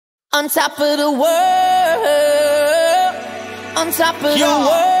On top of the world, on top of the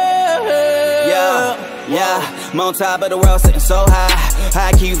world. Yeah, I'm on top of the world, sitting so high.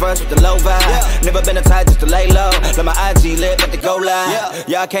 High key verse with the low vibe. Never been a type just to lay low. Let my IG lit, let the go live.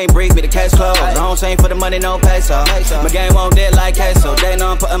 Y'all can't breathe me, the case closed. The home chain for the money, no peso. My game won't dead like queso. They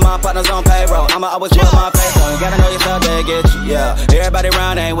know I'm putting my partners on payroll. I'ma always put my face on. You gotta know yourself, they get you. Yeah, everybody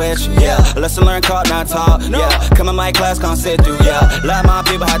around ain't with you. Yeah, lesson learned, caught, not taught. Yeah, come in my class, come sit through. Yeah, a lot of my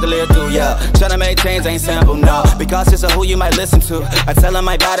people had to live through. Yeah, tryna make change ain't simple, no. Because it's a who you might listen to. I tell them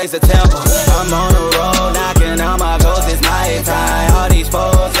my body's a temple. I'm on the road, knocking on my goals, it's my time. All these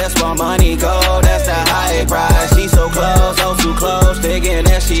foes, that's where money go, that's the high price. She so close, oh too close, thinking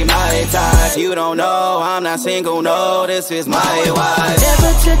that she my type. You don't know, I'm not single, no, this is my wife.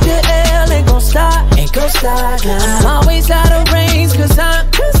 Never took a L, ain't gon' stop, ain't gon' stop. I'm always out of range, cause I'm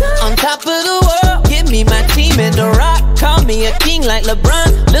on top of the world. Give me my team and the rock, call me a king like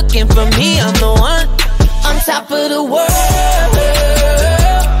LeBron. Looking for me, I'm the one. On top of the world,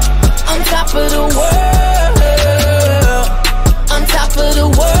 on top of the world, on top of the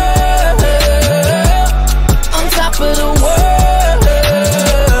world, on top of the world.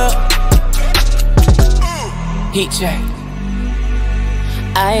 Heat check.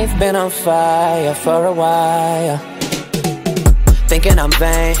 I've been on fire for a while, thinking I'm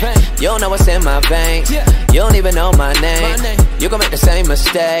vain. You don't know what's in my veins. You don't even know my name. You gon' make the same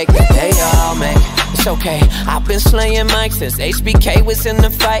mistake they all make. It's okay, I've been slaying mics since HBK was in the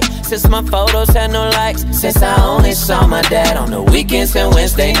fight. Since my photos had no likes. Since I only saw my dad on the weekends and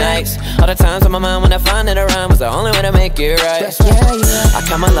Wednesday nights. All the times on my mind when I find that a rhyme was the only way to make it right. I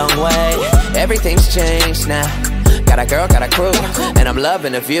come a long way, everything's changed now. Got a girl, got a crew, and I'm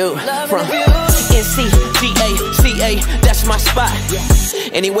loving the view. From NCGA, that's my spot.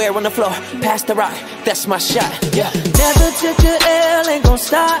 Anywhere on the floor, past the rock, that's my shot. Never took a L, ain't gon'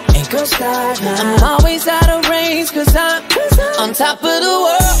 stop, ain't gon' stop. I'm always out of range, cause I'm on top of the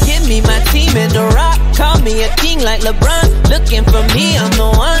world. Give me my team and the rock, call me a king like LeBron. Looking for me, I'm the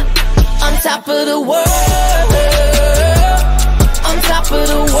one. On top of the world, on top of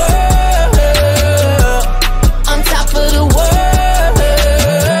the world, on top of the world,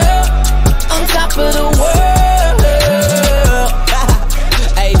 on top of the world.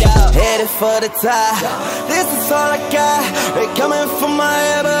 Hey dog, headed for the top. This is all I got. They coming for my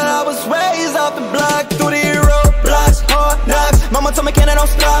head, but I was raised off the block. Through the roadblocks, hard knocks. Mama told me Canon don't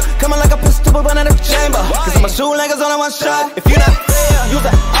stop. Coming like a pistol, but running the chamber. Cause my shoe leggers only one shot. If you not fair, use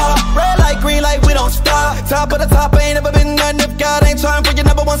that R. Red light, green light, we don't stop. Top of the top, ain't never been nothing. If God ain't trying for your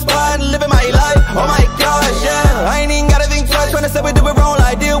number one spot, living my life. Oh my gosh, yeah. I ain't even gotta think twice. Trying to say we do it wrong,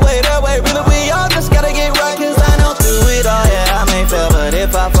 like deal way that way. Really, we all just gotta get right. Cause I know through it all, yeah, I may fail. But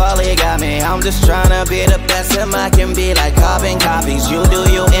if I fall, it got me. I'm just trying to be the best that I can be. Like carbon copies, you do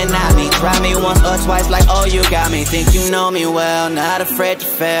you and not me. Try me once or twice, like oh you got me. Think you know me well, not afraid to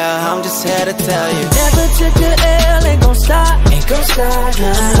fail. I'm just here to tell you. Never took a L, ain't gon' stop, ain't gon' stop.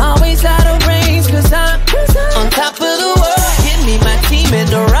 I'm always out of range, cause I'm on top of the world. Give me my team and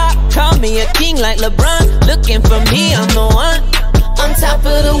the rock, call me a king like LeBron. Looking for me, I'm the one. On top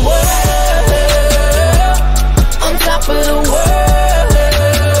of the world, on top of the world.